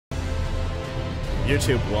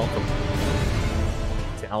YouTube, welcome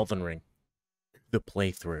to Elden Ring, the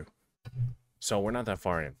playthrough. So we're not that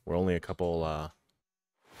far in. We're only a couple,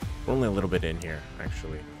 we're only a little bit in here,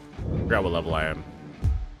 actually. I forgot what level I am.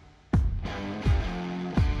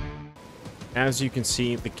 As you can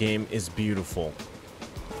see, the game is beautiful.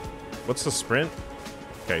 What's the sprint?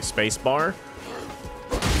 Okay, space bar.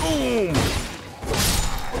 Boom!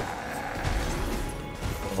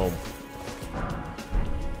 Boom.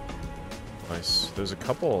 Nice. There's a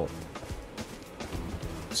couple.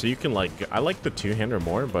 So you can like, I like the two-hander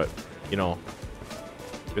more, but you know,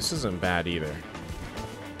 this isn't bad either.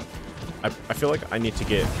 I feel like I need to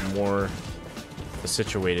get more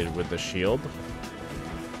situated with the shield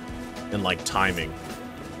and like timing.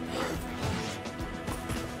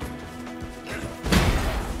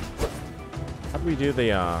 How do we do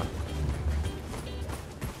the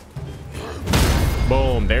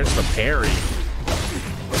boom, there's the parry.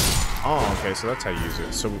 Oh, okay, so that's how you use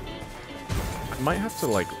it. So I might have to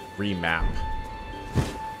like remap.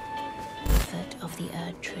 Foot of the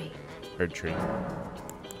Erd Tree. Erd Tree.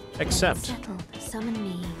 Except. Settle, summon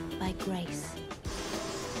me by grace.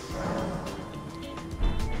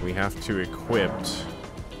 We have to equip.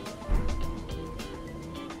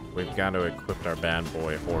 We've got to equip our bad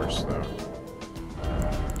boy horse, though.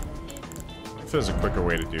 If there's a quicker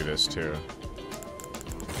way to do this, too.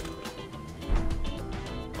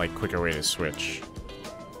 Like, quicker way to switch.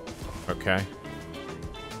 Okay.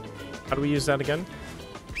 How do we use that again?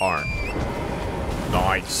 R.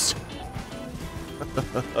 Nice.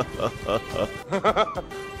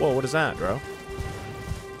 Whoa, what is that, bro?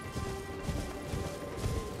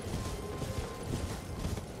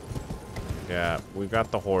 Yeah, we've got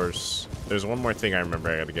the horse. There's one more thing I remember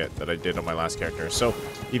I gotta get that I did on my last character. So,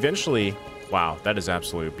 eventually... Wow, that is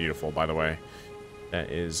absolutely beautiful, by the way. That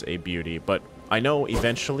is a beauty. But I know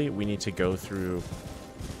eventually we need to go through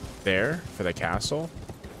there for the castle.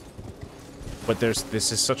 But this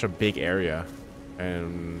is such a big area.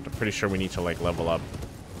 And I'm pretty sure we need to, like, level up.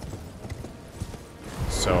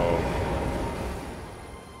 So...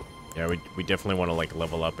 Yeah, we definitely want to, like,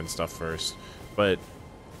 level up and stuff first. But...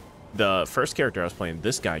 The first character I was playing,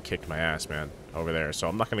 this guy kicked my ass, man, over there. So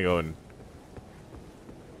I'm not gonna go and,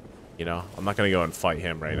 you know, I'm not gonna go and fight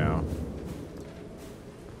him right now.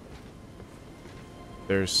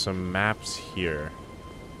 There's some maps here,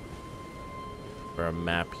 or a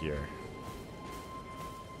map here.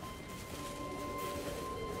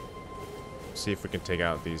 See if we can take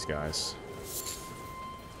out these guys.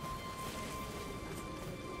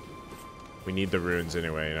 We need the runes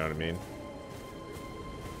anyway, you know what I mean?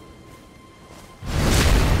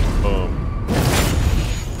 Boom.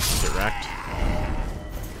 Get wrecked.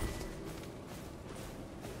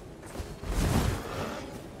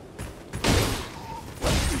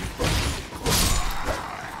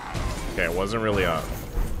 Okay, it wasn't really a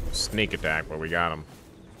sneak attack, but we got him.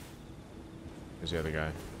 There's the other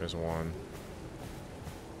guy. There's one.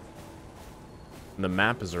 And the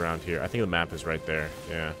map is around here. I think the map is right there.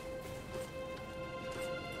 Yeah.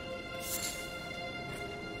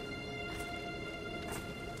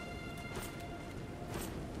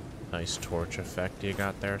 Nice torch effect you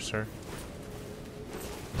got there, sir.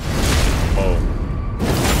 Oh.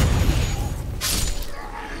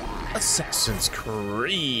 Assassin's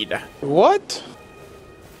Creed. What?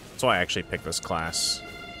 That's why I actually picked this class.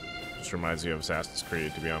 Just reminds me of Assassin's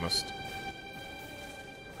Creed, to be honest.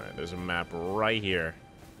 Alright, there's a map right here.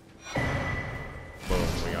 Boom,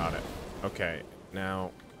 we got it. Okay, now,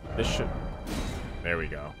 this should... There we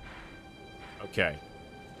go. Okay.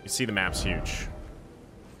 You see the map's huge.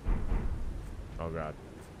 Oh god.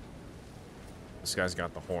 This guy's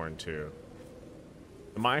got the horn too.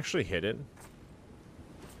 Am I actually hidden?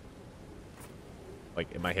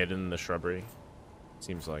 Like, am I hidden in the shrubbery?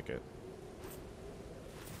 Seems like it.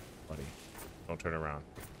 Buddy, don't turn around.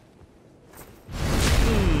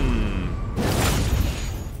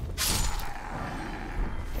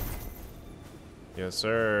 Yes,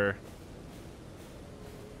 sir.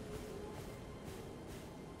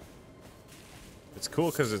 It's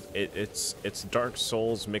cool because it's Dark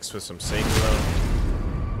Souls mixed with some Sekiro,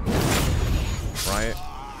 right?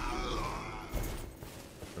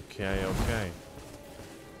 Okay, okay.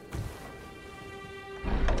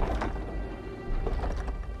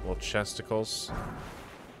 Little chesticles.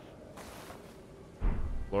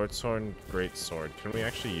 Lord Sword, Great Sword. Can we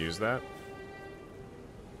actually use that?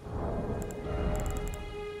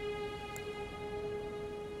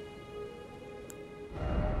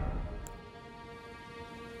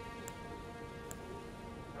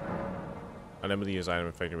 Unable to use item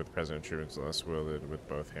affected with present achievements unless wielded with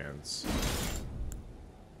both hands.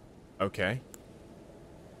 Okay.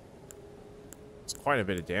 quite a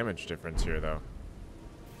bit of damage difference here, though.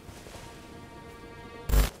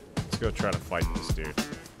 Let's go try to fight this dude.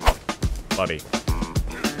 Buddy.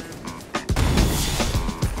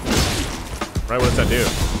 Right, what does that do?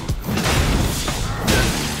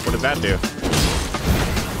 What did that do?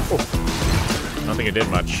 Oh. I don't think it did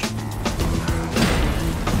much.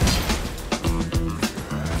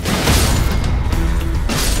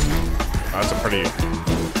 Oh, that's a pretty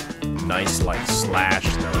nice, like, slash,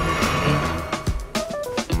 though.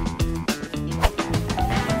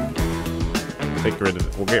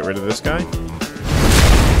 We'll get rid of this guy. And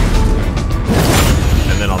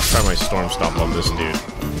then I'll try my Storm Stomp on this dude.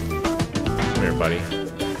 Come here, buddy.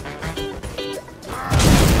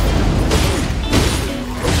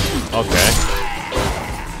 Okay.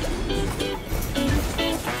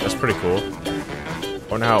 That's pretty cool. I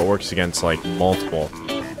wonder how it works against, like, multiple.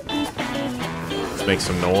 Let's make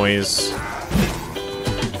some noise.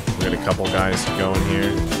 We got a couple guys going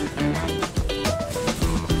here.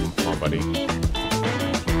 Come on, buddy.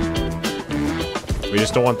 We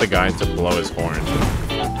just don't want the guy to blow his horn.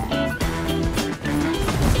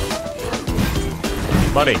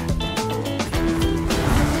 Buddy.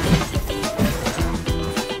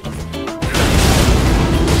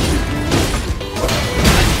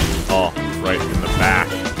 Oh, right in the back.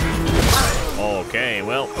 Okay,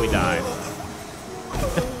 well, we died.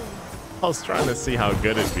 I was trying to see how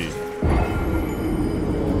good it'd be.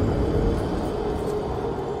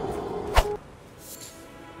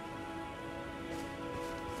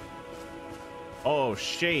 Oh,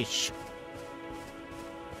 sheesh.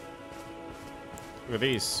 Look at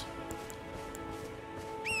these.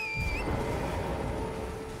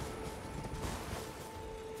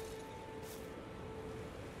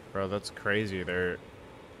 Bro, that's crazy. They're...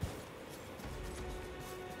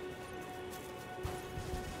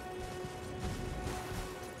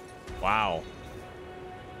 Wow.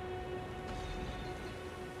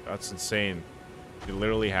 That's insane. You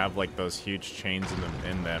literally have, like, those huge chains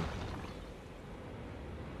in them.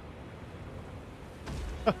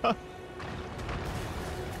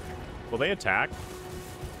 Will they attack?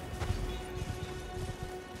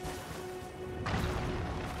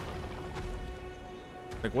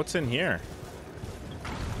 Like, what's in here?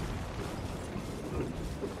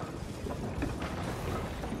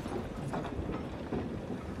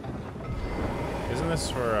 Isn't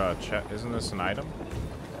this for isn't this an item?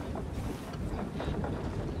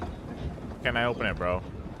 Can I open it, bro?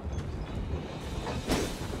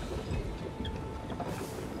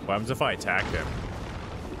 What happens if I attack him?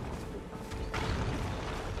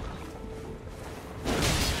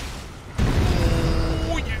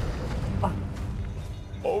 Oh yeah!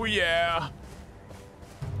 Oh yeah!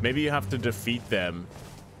 Maybe you have to defeat them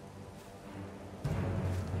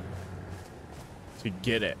to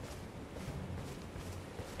get it.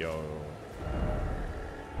 Yo.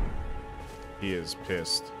 He is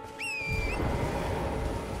pissed.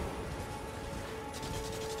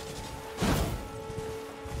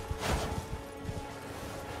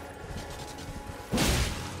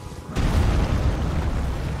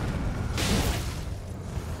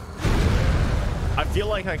 I feel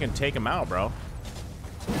like I can take him out, bro.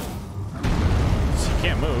 He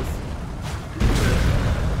can't move.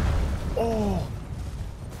 Oh.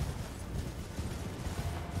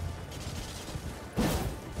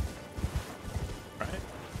 Right.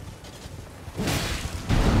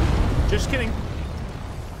 Just kidding.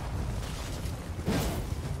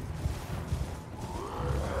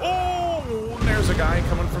 Oh, there's a guy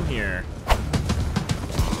coming from here.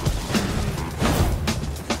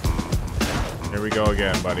 Here we go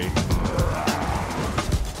again, buddy.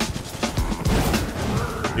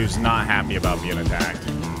 Dude's not happy about being attacked.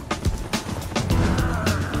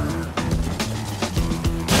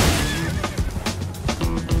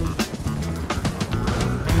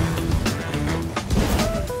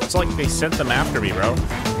 It's like they sent them after me, bro.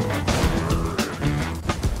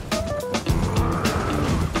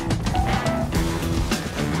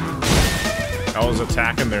 I was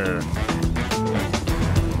attacking their...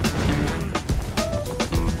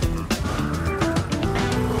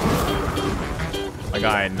 My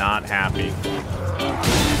guy not happy.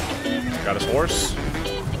 Got his horse.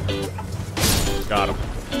 Got him.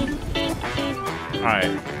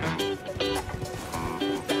 Alright.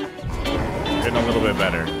 Getting a little bit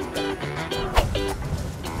better.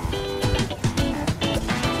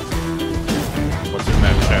 What's in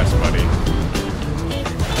that chest, buddy?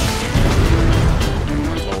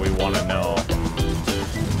 That's what we want to know.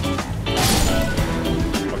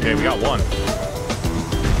 Okay, we got one.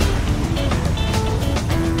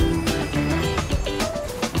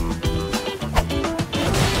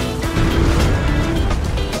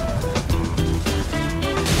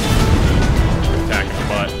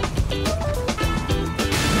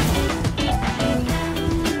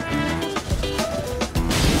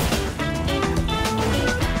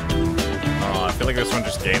 like this one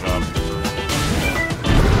just gave up.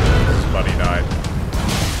 His buddy died.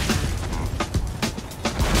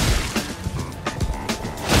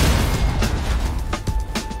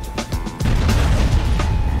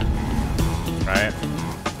 Right?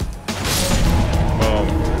 Boom.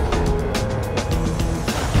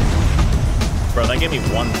 Bro, that gave me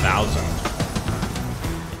 1,000.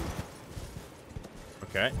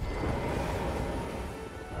 Okay.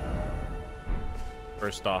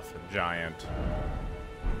 First off, a giant.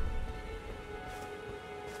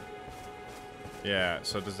 Yeah,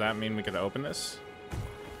 so does that mean we could open this?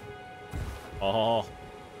 Oh.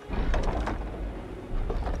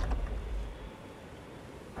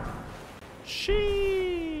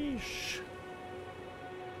 Sheesh.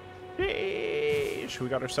 Sheesh. We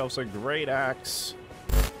got ourselves a great axe.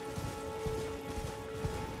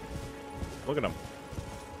 Look at him.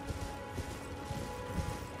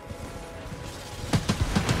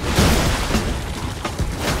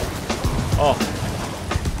 Oh.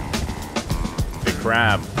 Big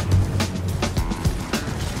crab.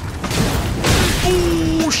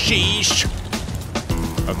 Ooh, sheesh.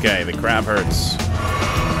 Okay, the crab hurts.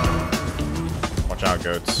 Watch out,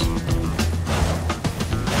 goats. Oh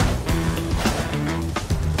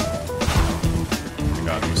my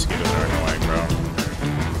god, mosquitoes are annoying, bro.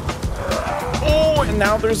 Oh, and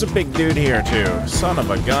now there's a big dude here, too. Son of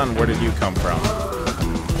a gun, where did you come from?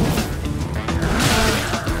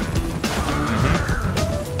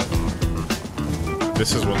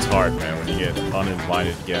 This is what's hard, man, when you get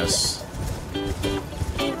uninvited guests.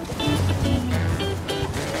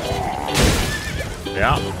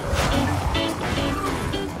 Yeah.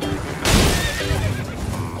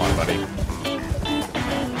 Come on, buddy.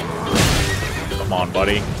 Come on,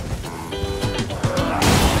 buddy.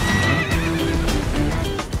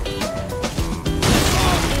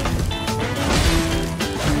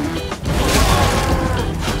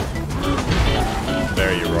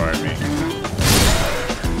 There you roar at me.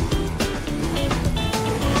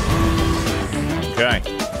 Okay.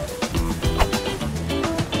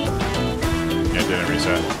 It didn't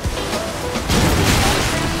reset.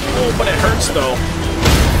 Oh, but it hurts though.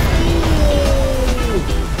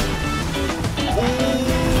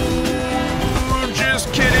 Ooh,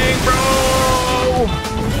 just kidding, bro.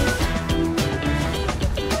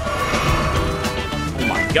 Oh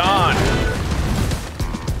my god.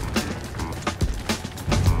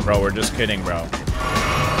 Bro, we're just kidding, bro.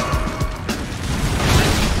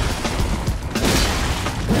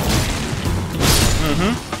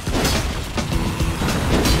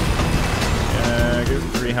 Yeah, good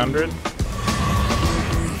 300.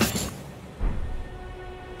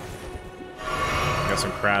 Got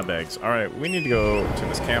some crab eggs. All right, we need to go to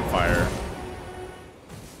this campfire.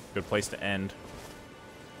 Good place to end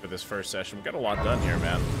for this first session. We got a lot done here,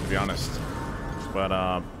 man, to be honest. But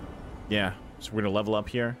yeah, so we're gonna level up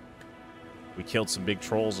here. We killed some big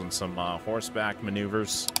trolls and some horseback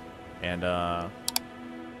maneuvers, and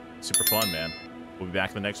super fun, man. We'll be back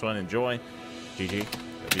in the next one. Enjoy. GG.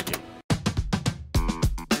 WT.